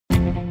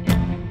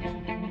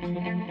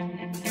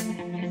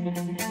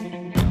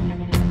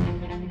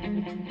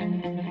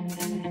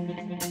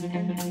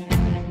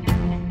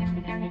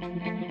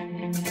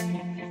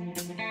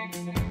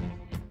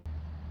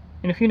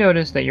And if you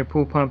notice that your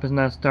pool pump is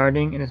not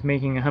starting and is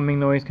making a humming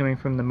noise coming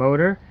from the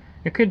motor,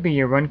 it could be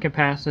your run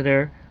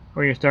capacitor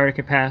or your starter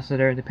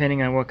capacitor,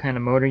 depending on what kind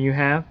of motor you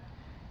have.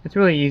 It's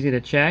really easy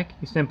to check.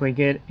 You simply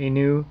get a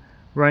new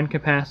run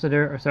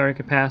capacitor or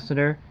starter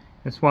capacitor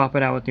and swap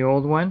it out with the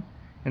old one,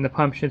 and the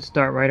pump should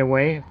start right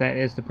away if that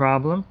is the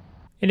problem.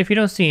 And if you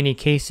don't see any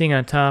casing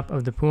on top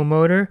of the pool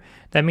motor,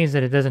 that means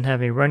that it doesn't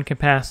have a run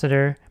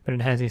capacitor, but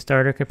it has a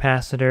starter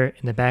capacitor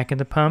in the back of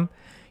the pump.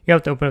 You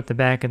have to open up the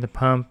back of the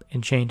pump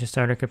and change the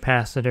starter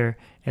capacitor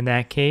in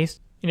that case.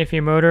 And if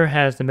your motor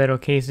has the metal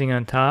casing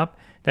on top,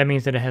 that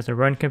means that it has a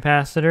run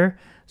capacitor,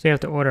 so you have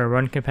to order a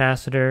run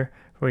capacitor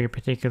for your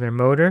particular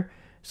motor.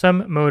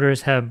 Some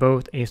motors have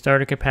both a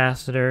starter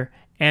capacitor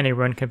and a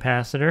run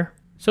capacitor.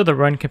 So the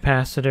run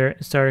capacitor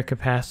and starter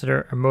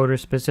capacitor are motor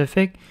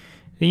specific.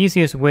 The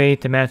easiest way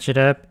to match it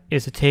up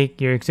is to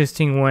take your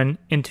existing one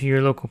into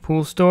your local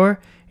pool store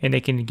and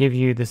they can give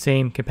you the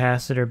same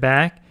capacitor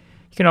back.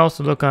 You can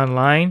also look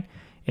online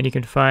and you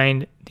can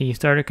find the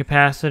starter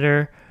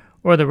capacitor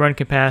or the run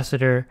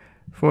capacitor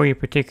for your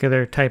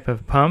particular type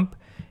of pump,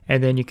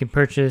 and then you can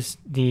purchase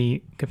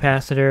the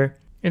capacitor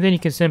and then you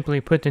can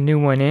simply put the new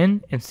one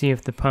in and see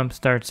if the pump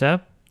starts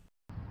up.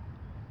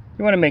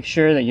 You want to make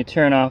sure that you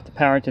turn off the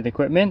power to the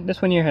equipment.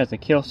 This one here has a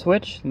kill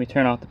switch. Let me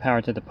turn off the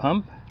power to the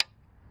pump.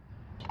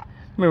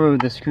 Remove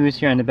the screws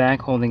here on the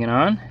back holding it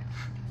on.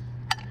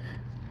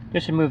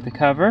 Just remove the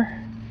cover.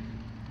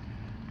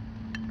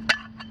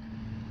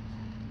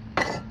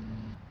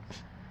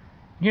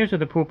 Here's what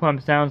the pool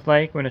pump sounds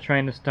like when it's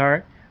trying to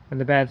start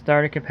with a bad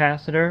starter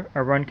capacitor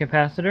or run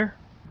capacitor.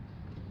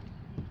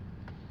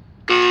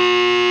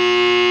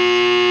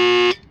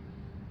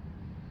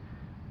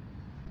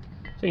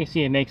 So you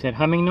see it makes that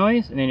humming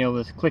noise and then it'll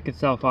just click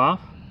itself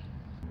off.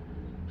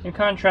 In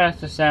contrast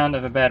to the sound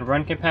of a bad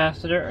run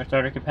capacitor or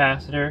starter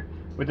capacitor,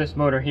 with this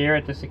motor here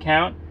at this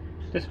account,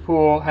 this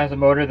pool has a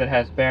motor that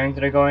has bearings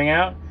that are going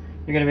out.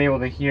 You're going to be able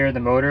to hear the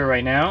motor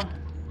right now.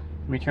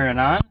 Let me turn it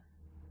on.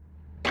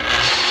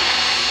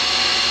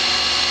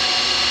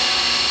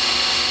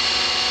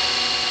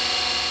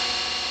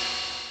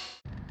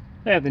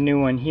 I have the new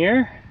one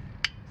here.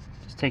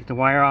 Just take the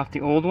wire off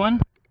the old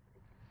one.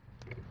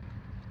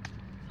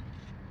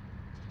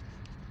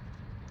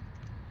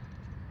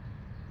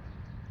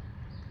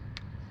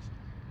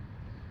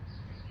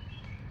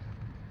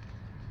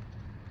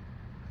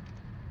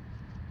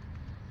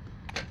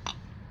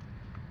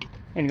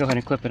 And go ahead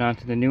and clip it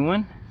onto the new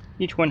one.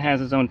 Each one has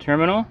its own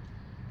terminal.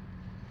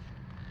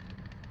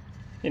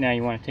 Okay, now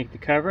you want to take the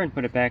cover and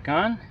put it back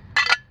on.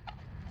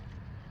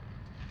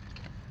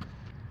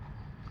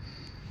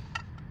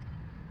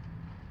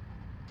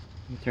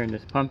 You turn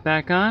this pump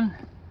back on.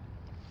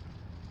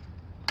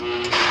 You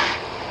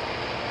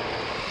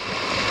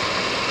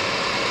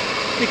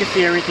can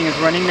see everything is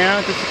running now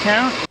at this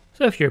account.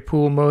 So if your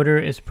pool motor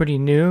is pretty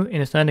new and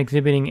it's not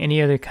exhibiting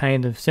any other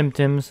kind of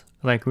symptoms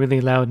like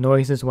really loud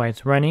noises while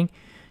it's running,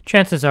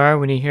 chances are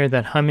when you hear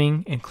that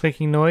humming and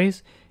clicking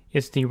noise,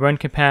 it's the run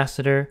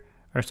capacitor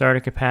or starter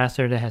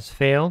capacitor that has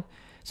failed.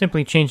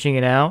 Simply changing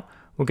it out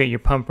will get your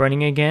pump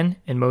running again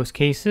in most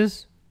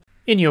cases.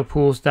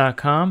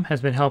 InyoPools.com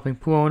has been helping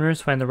pool owners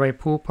find the right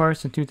pool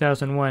parts since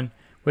 2001.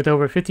 With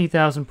over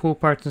 50,000 pool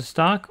parts in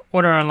stock,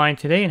 order online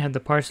today and have the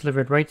parts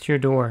delivered right to your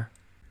door.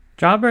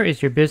 Jobber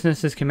is your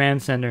business's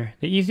command center.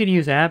 The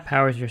easy-to-use app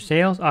powers your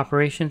sales,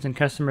 operations, and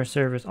customer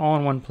service all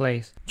in one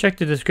place. Check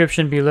the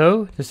description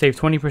below to save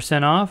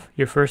 20% off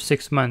your first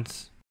 6 months.